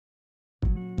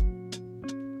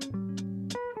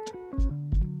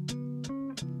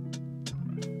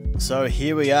So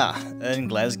here we are in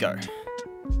Glasgow.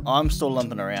 I'm still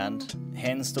limping around.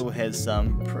 Hen still has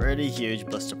some pretty huge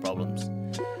blister problems.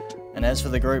 And as for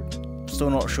the group,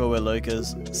 still not sure where Luke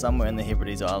is, somewhere in the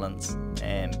Hebrides Islands.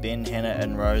 And Ben, Hannah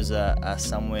and Rosa are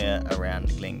somewhere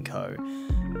around Glencoe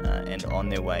and on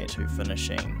their way to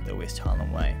finishing the West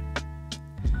Highland Way.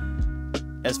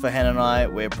 As for Hannah and I,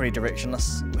 we're pretty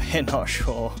directionless. We're not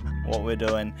sure what we're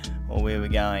doing or where we're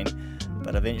going,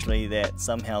 but eventually that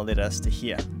somehow led us to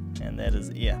here, and that is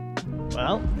Ayr.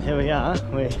 Well, here we are.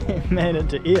 We made it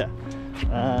to Ayr.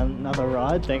 Another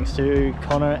ride thanks to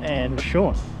Connor and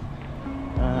Sean.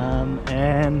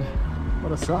 And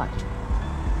what a sight.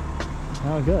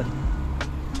 Oh good.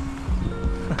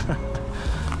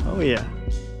 Oh yeah.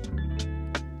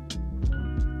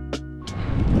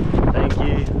 Thank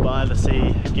you, by the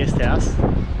Sea Guest House.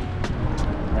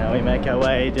 Now we make our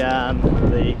way down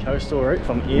the coastal route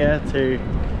from Ayr to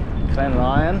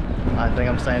Clanryan. I think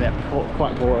I'm saying that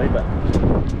quite poorly, but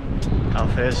our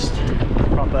first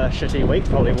proper shitty week,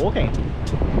 probably walking.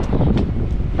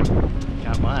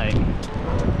 Can't wait.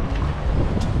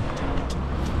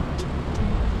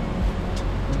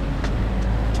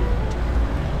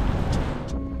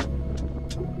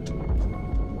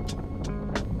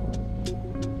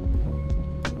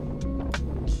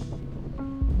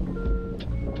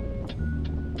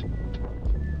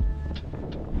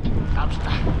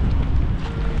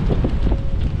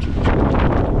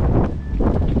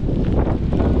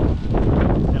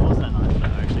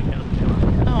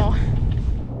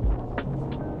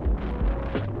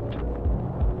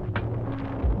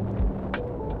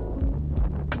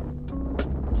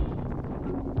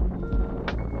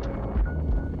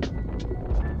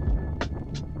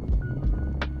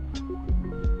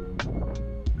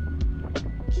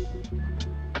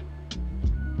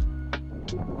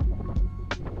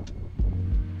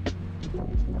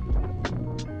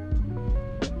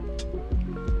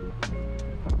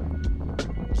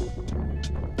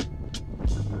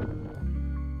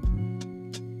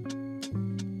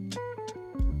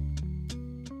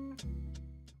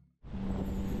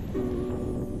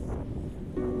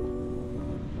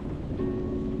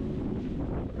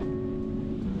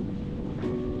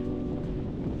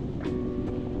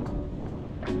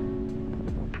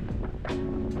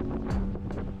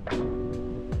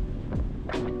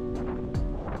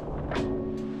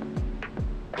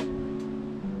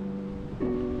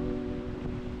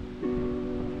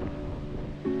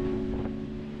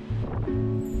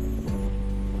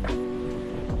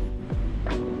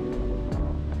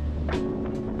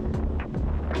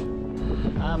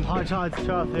 High tide's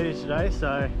 12:30 today,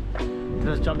 so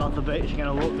just jumped off the beach and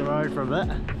gonna walk the road for a bit.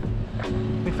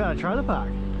 We found a trailer park.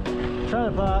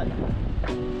 Trailer park.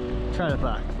 Trailer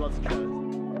park. Lots of trailers.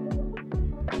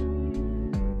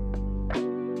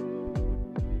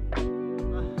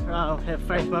 I'll have a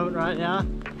faith moment right now.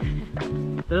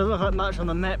 There doesn't look like much on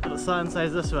the map, but the sign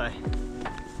says this way.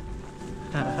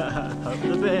 Hope for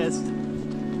the best.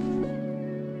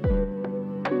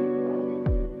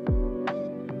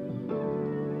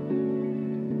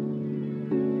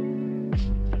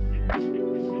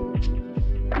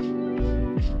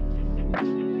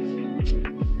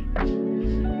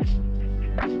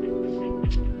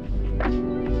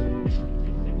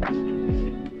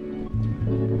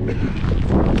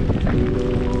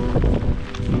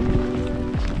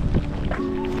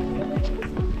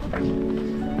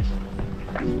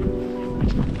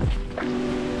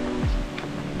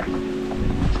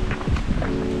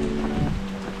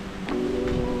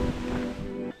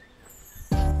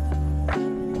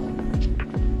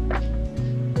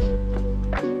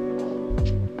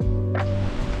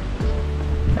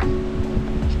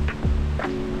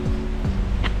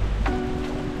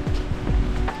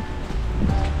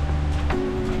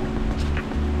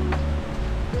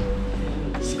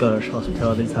 Scottish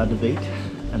hospitality's hard to beat,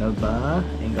 and a bar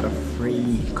and got a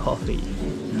free coffee.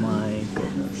 My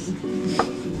goodness.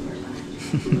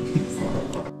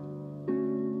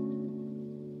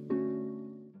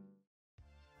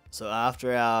 So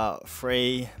after our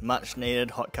free, much needed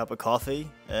hot cup of coffee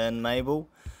in Mabel,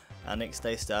 our next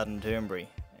day started in Turnberry,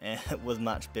 and it was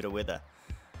much better weather.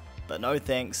 But no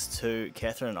thanks to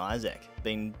Katherine and Isaac,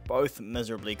 being both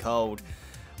miserably cold.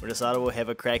 We decided we'll have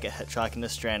a crack at hitchhiking to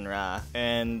Stranraer,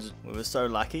 and we were so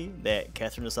lucky that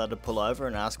Katherine decided to pull over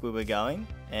and ask where we're going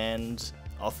and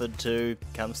offered to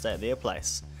come stay at their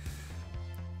place.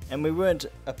 And we weren't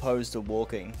opposed to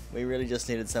walking, we really just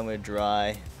needed somewhere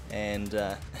dry and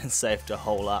safe to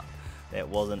hole up that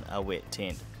wasn't a wet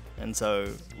tent. And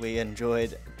so we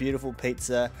enjoyed beautiful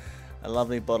pizza, a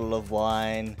lovely bottle of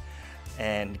wine,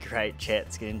 and great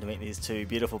chats, getting to meet these two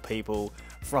beautiful people,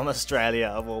 from Australia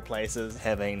of all places,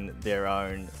 having their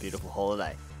own beautiful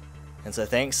holiday. And so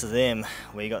thanks to them,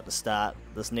 we got to start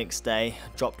this next day,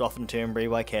 dropped off in Turnberry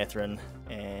by Katherine,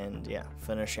 and yeah,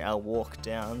 finish our walk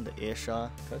down the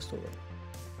Ayrshire coastal route.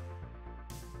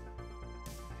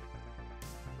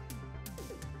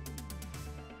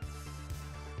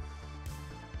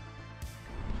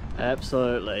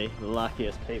 Absolutely the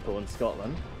luckiest people in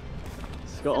Scotland.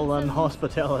 Scotland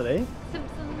hospitality.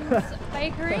 Simpsons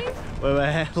Bakery. We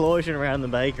were loitering around the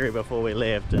bakery before we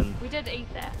left, and We did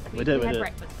eat that. we did.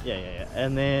 Breakfast. Yeah.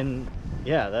 And then,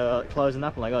 yeah, they were closing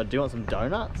up and like, oh, do you want some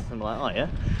donuts? And we're like, oh yeah,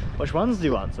 which ones do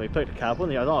you want? So we picked a couple,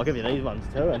 and he goes, oh, I'll give you these ones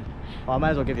too, and I may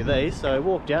as well give you these. So we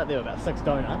walked out, there were about 6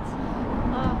 donuts.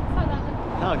 Oh, so lovely.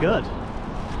 Oh, good.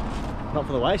 Not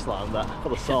for the waistline, but for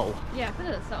the soul. Yeah, for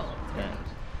the soul. Yeah.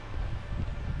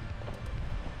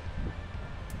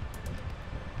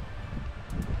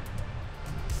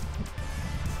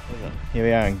 Here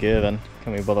we are in Girvan.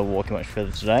 Can't we bother walking much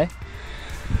further today?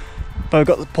 But we've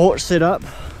got the porch set up.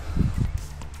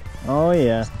 Oh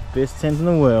yeah, best tent in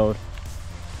the world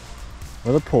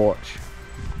with a porch.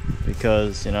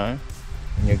 Because, you know,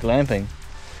 when you're glamping,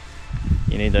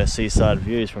 you need those seaside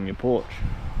views from your porch.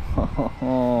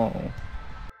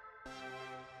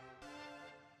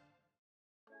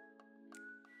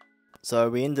 So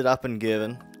we ended up in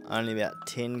Girvan, only about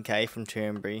 10k from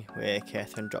Turnberry, where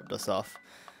Katherine dropped us off.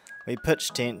 We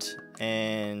pitched tent,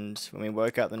 and when we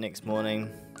woke up the next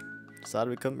morning, decided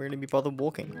we couldn't really be bothered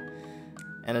walking.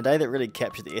 And a day that really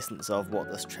captured the essence of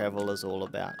what this travel is all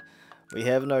about. We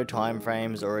have no time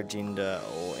frames or agenda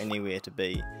or anywhere to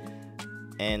be,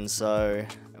 and so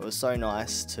it was so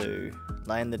nice to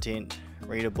lay in the tent,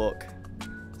 read a book,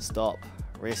 stop,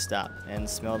 rest up and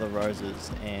smell the roses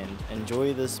and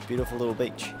enjoy this beautiful little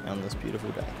beach on this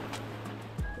beautiful day.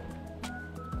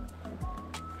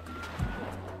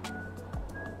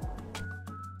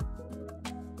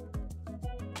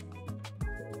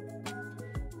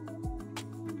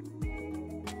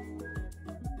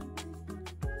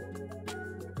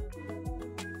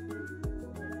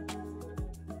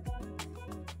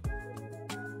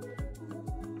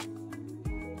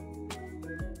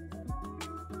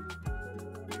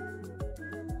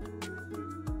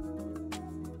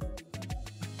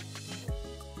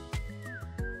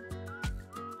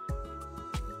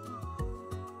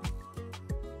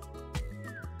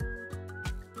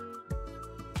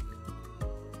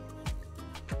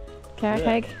 Carrot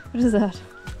cake? What is that?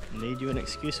 Need you an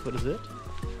excuse for dessert?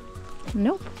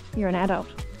 Nope. You're an adult.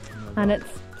 And it's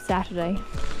Saturday.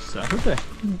 Saturday?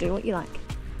 Do what you like.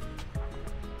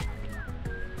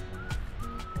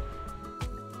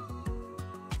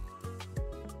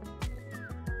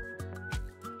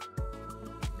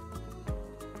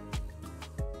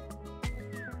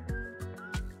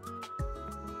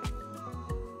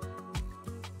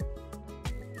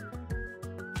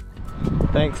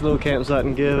 Thanks, little campsite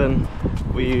in Girvan.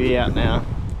 We out now.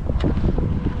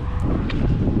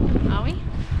 Are we?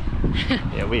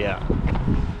 Yeah, we are.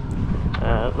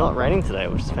 Not raining today,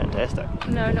 which is fantastic.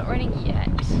 No, not raining yet.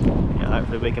 Yeah,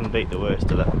 hopefully we can beat the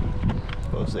worst of it.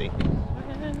 We'll see.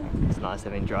 It's nice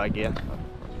having dry gear.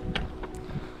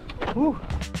 Woo.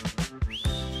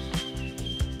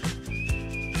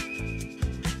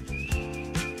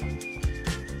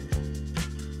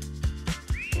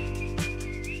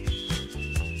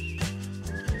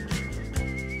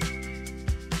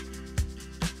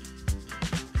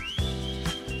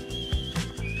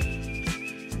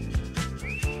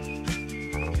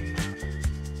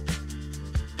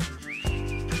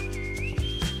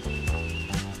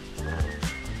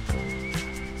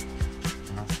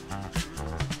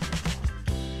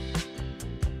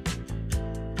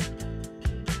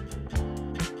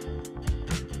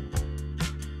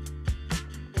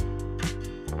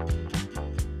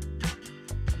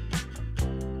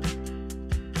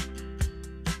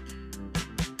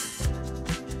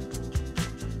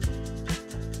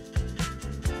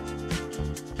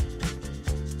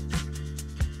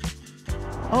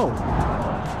 Oh,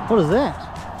 what is that?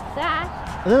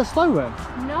 That? Is that a slow worm?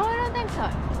 No, I don't think so.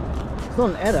 It's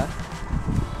not an adder.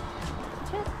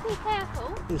 Just be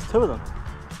careful. There's 2 of them.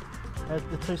 There's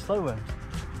the 2 slow worms.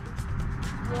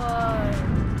 Whoa.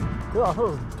 Good, I thought it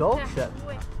was dog shit.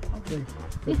 Wet.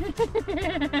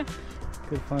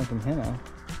 Good find from Hannah.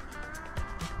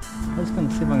 I'm just going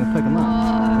to see if I can pick them up.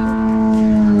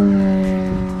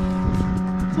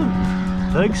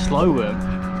 It's a big slow worm.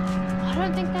 I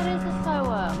don't think that is a slow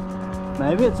worm.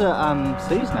 Maybe it's a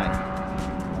sea snake.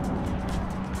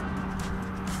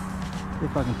 See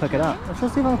if I can pick it up. Let's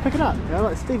just see if I can pick it up. You know,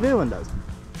 like Steve Irwin does.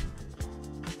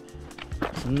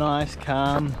 It's a nice,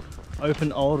 calm,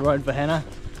 open old road for Hannah.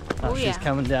 Oh, she's yeah.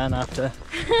 coming down after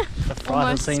the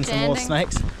fright of seeing some more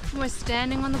snakes. Almost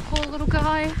standing on the poor little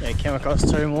guy. Yeah, came across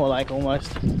two more, like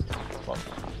almost, what,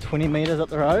 20 metres up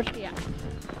the road. Yeah.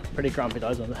 Pretty grumpy,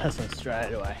 those ones hissing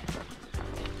straight away.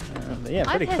 But yeah,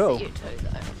 pretty I'd cool. hiss at you too,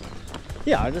 though.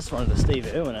 Yeah, I just wanted to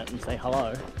Steve Irwin it and say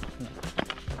hello.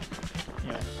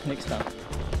 Yeah, next time.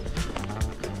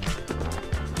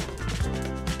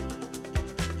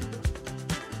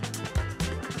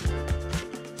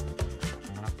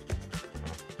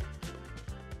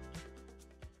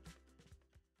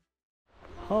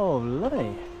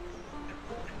 Holy!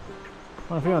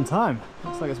 Well, if you're on time,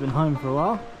 looks like it's been home for a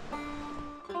while.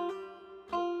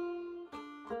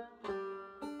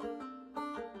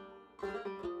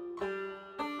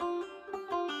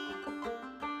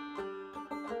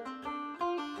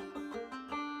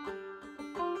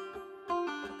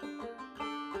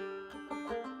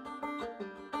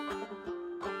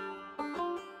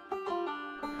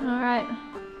 Alright.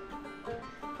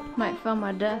 Might film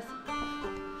my death.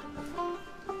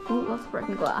 Ooh, lots of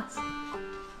broken glass. Pretty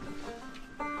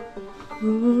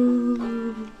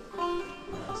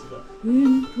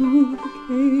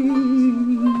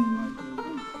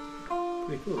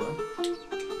cool, though.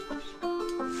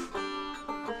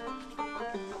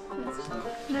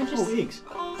 No, just... Oh, eggs.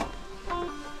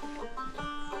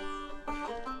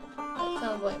 That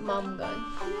sounds like Mum going,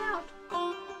 "Get out."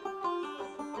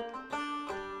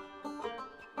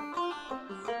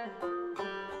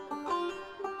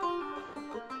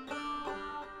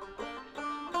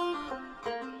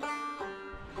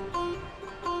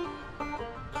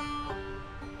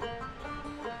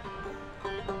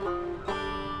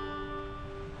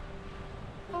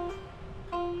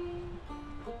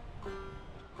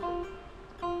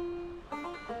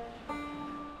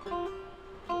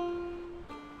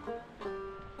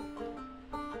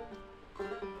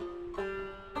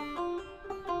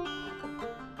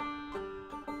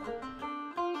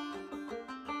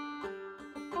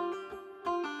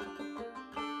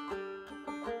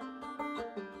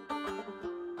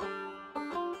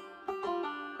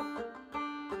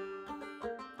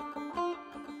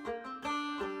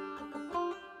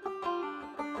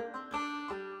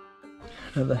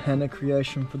 Another henna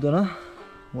creation for dinner.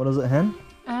 What is it, hen?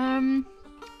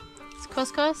 It's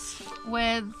couscous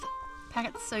with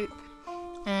packet soup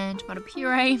and tomato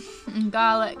puree and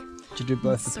garlic. Did you do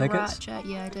both the packets? Sriracha.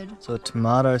 Yeah, I did. So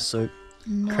tomato soup,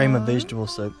 cream of vegetable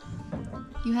soup.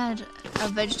 You had a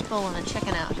vegetable and a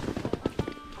chicken out.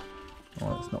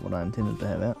 Oh, that's not what I intended to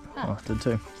have out. Oh, I did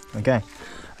too. Okay,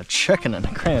 a chicken and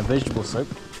a cream of vegetable soup.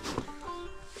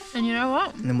 And you know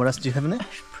what? And then what else do you have in there?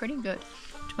 Pretty good.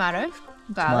 Tomato,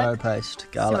 Tomato garlic. paste,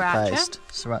 garlic Sriracha. paste,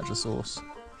 sriracha sauce.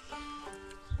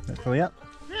 That's probably it.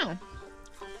 Yeah,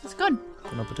 it's good.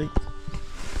 Bon appetit.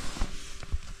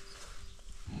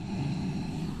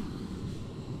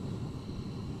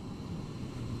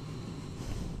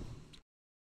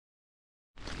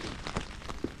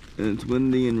 It's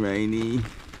windy and rainy.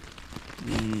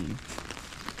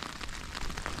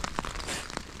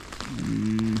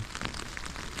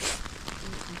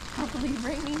 Probably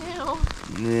rainy now.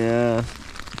 Yeah.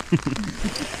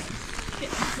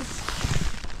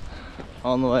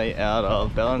 On the way out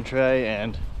of Ballantrae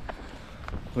and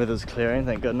weather's clearing,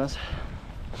 thank goodness.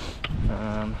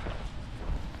 That's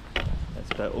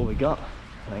about all we got.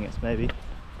 I think it's maybe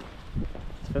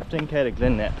 15k to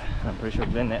Glennap. I'm pretty sure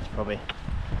Glennap's probably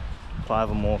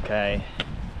 5 or more k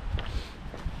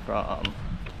from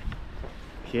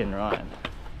here and Ryan.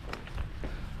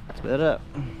 That's about it.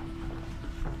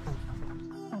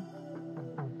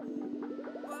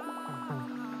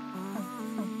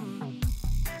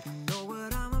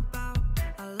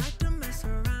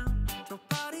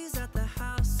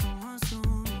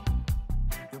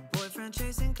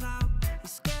 Chasing clout,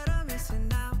 he's scared of missing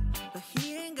out, but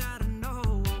he ain't gotta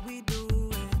know what we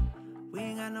doing. We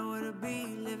ain't got nowhere to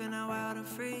be, living out wild and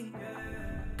free.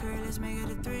 Girl, let's make it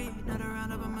a 3, another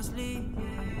round up on my sleeve.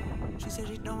 She said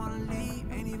she don't wanna leave,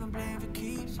 ain't even playing for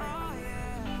keeps. Oh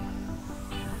yeah.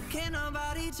 Can't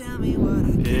nobody tell me what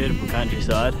I Beautiful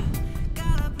countryside.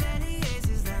 got plenty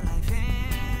aces that life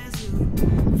hands you.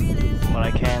 What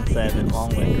I can say is that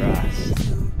long wet grass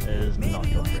is not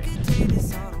your friend.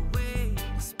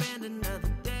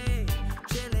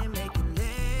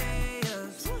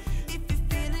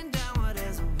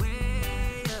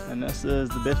 And this is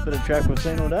the best bit of track we've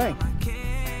seen all day.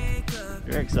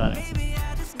 Very exciting.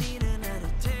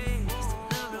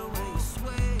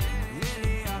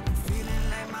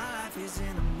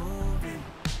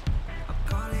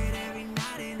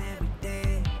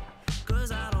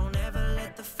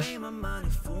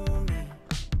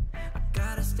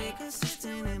 Stay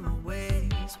consistent in my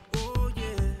ways.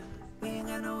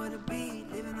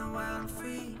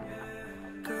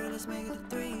 let's make it a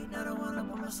 3. Now the one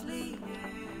up on my sleeve.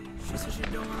 She said she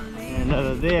don't wanna leave. And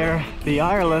over there, the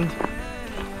Ireland.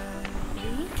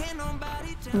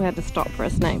 We had to stop for a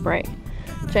snack break.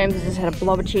 James has just had a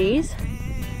blob of cheese.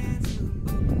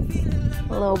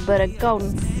 A little bit of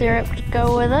golden syrup to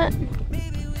go with it. Yeah,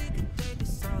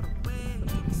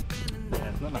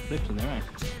 there's not enough left in there, eh?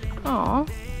 Aw.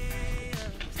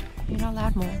 You're not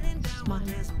allowed more. This is mine.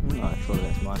 No, surely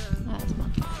that's mine. That's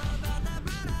mine.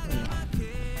 Mm.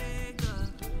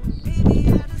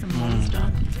 It's a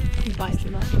monster. You bite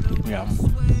too much. Yeah.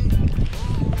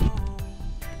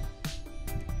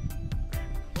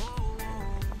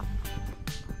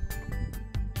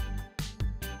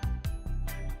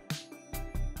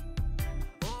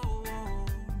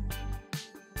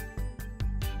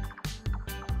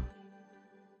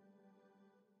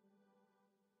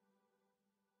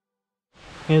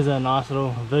 Here's a nice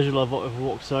little visual of what we've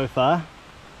walked so far.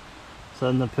 So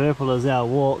in the purple is our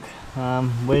walk.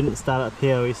 We didn't start up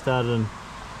here, we started in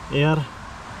Ayr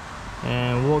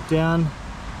and walked down.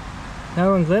 Now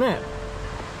we're in Glenap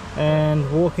and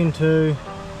walking to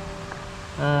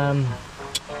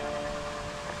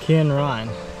Cairn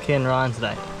Ryan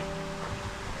today.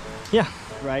 Yeah,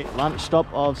 great lunch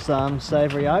stop of some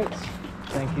savoury oats.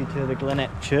 Thank you to the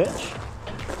Glenap Church.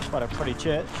 Quite a pretty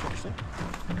church actually.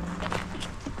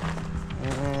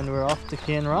 And we're off to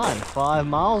Cairn Ryan, 5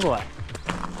 miles away.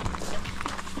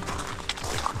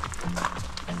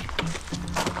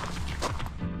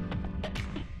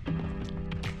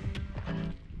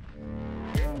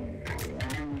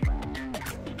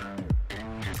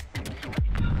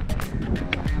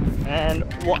 And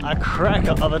what a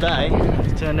cracker of a day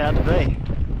it's turned out to be.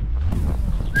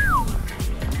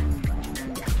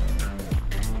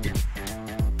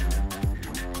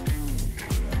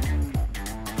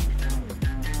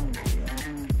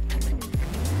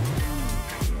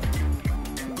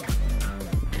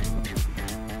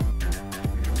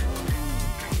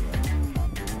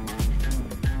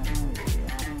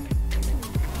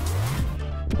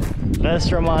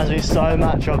 This reminds me so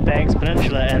much of Banks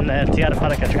Peninsula and the Te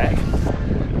Arapatika track.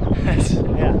 It's,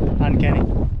 yeah, uncanny.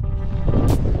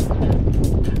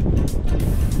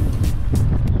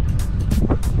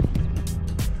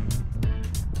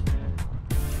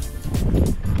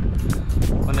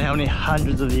 Wonder how many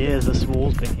hundreds of years this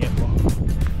wall's been here for.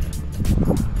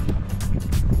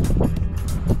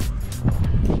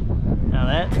 Now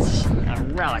that's a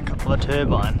relic of a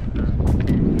turbine.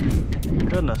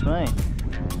 Goodness me.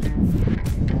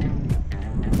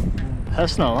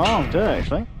 Pissing along too,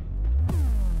 actually.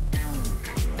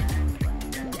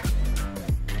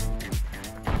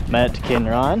 Made it to Cairn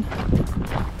Ryan.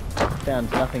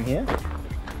 Found nothing here.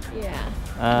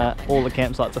 Yeah. All the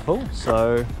campsites are full,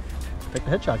 so pick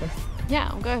the hitchhiker. Yeah,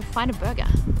 I'll go find a burger.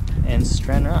 And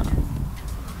strand around.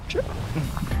 Sure.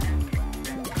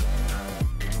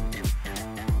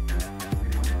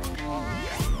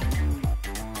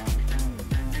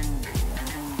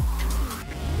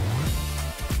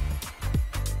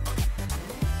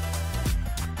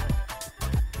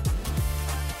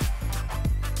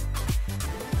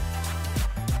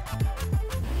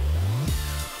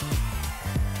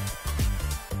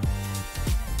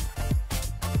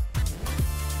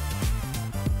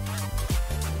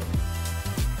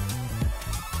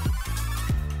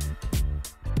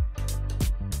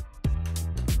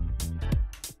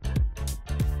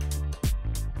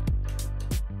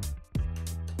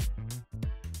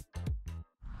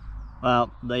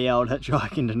 Well, the old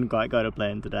hitchhiking didn't quite go to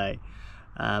plan today,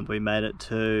 but we made it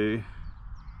to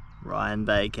Ryan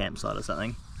Bay campsite or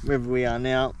something, wherever we are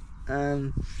now. We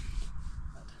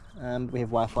have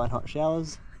Wi-Fi and hot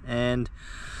showers and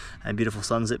a beautiful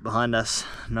sunset behind us,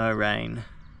 no rain.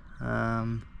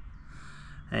 And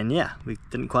yeah, we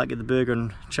didn't quite get the burger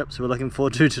and chips we were looking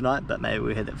forward to tonight, but maybe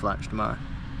we'll have that for lunch tomorrow.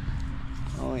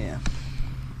 Oh yeah.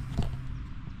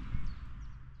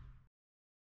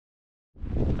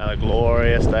 Another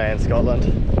glorious day in Scotland.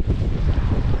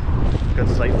 Good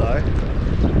sleep though.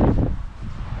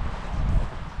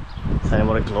 Saying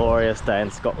what a glorious day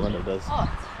in Scotland it is.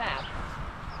 Oh, it's fab.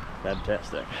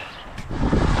 Fantastic.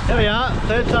 Here we are,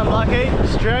 third time lucky,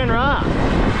 Stranraer.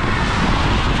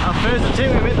 Our first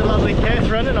attempt, we met the lovely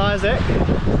Katherine and Isaac.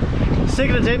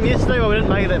 Second attempt yesterday, well we didn't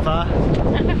make it that far.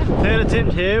 Third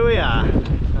attempt, here we are.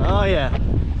 Oh yeah.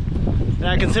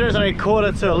 Now consider it's only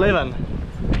 11:15.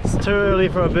 It's too early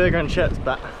for a burger and chips,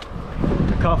 but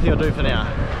a coffee will do for now.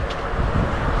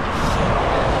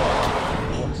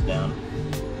 What's down?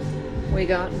 We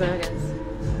got burgers.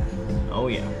 Oh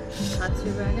yeah.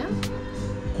 Katsu burger.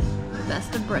 That's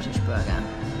the British burger.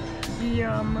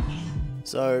 Yum.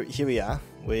 So here we are.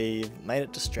 we've made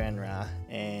it to Stranraer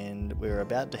and we're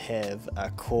about to have a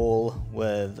call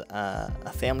with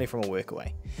a family from a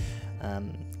workaway.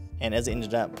 And as it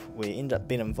ended up, we ended up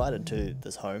being invited to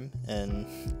this home in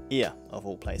Ayr, of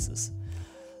all places.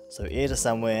 So Ayr to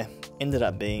somewhere ended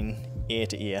up being Ayr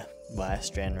to Ayr via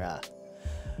Stranraer.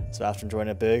 So after enjoying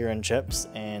a burger and chips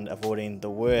and avoiding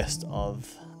the worst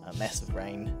of a massive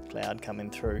rain cloud coming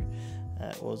through,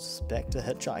 it was back to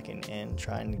hitchhiking and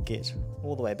trying to get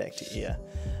all the way back to Ayr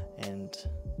and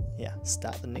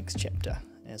start the next chapter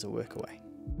as a workaway.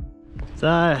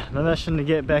 So the mission to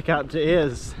get back up to Ayr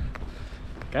is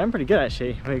going pretty good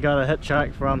actually. We got a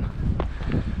hitchhike from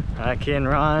Ken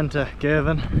Ryan to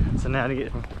Girvan, so now to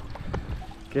get from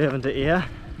Girvan to Ayr,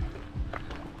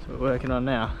 that's what we're working on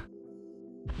now.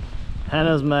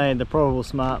 Hannah's made the probable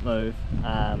smart move.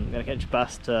 I'm going to catch a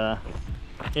bus to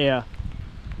Ayr.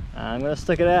 I'm going to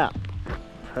stick it out.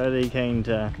 Pretty keen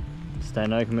to stay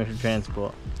no commercial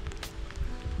transport.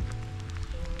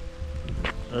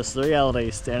 This is the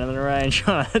reality, standing in the rain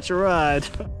trying to hitch a ride.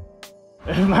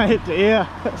 We've made it to Ayr.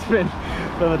 It's been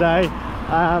a bit of a day.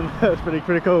 It's pretty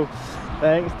critical.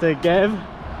 Thanks to Gav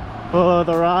for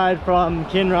the ride from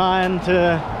Ken Ryan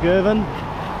to Girvan,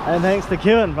 and thanks to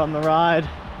Kevin from the ride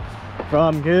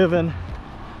from Girvan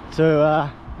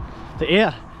to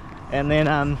Ayr. And then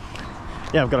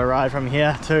I've got a ride from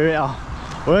here to our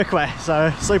workaway,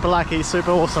 so super lucky,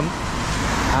 super awesome.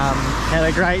 Had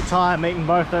a great time meeting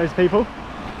both those people,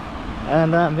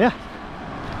 and a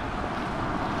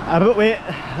bit wet,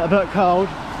 a bit cold,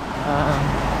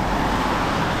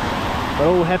 but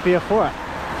all happier for it.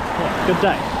 Yeah, good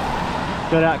day,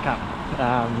 good outcome.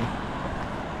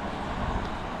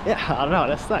 I don't know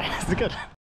what to say, it's good.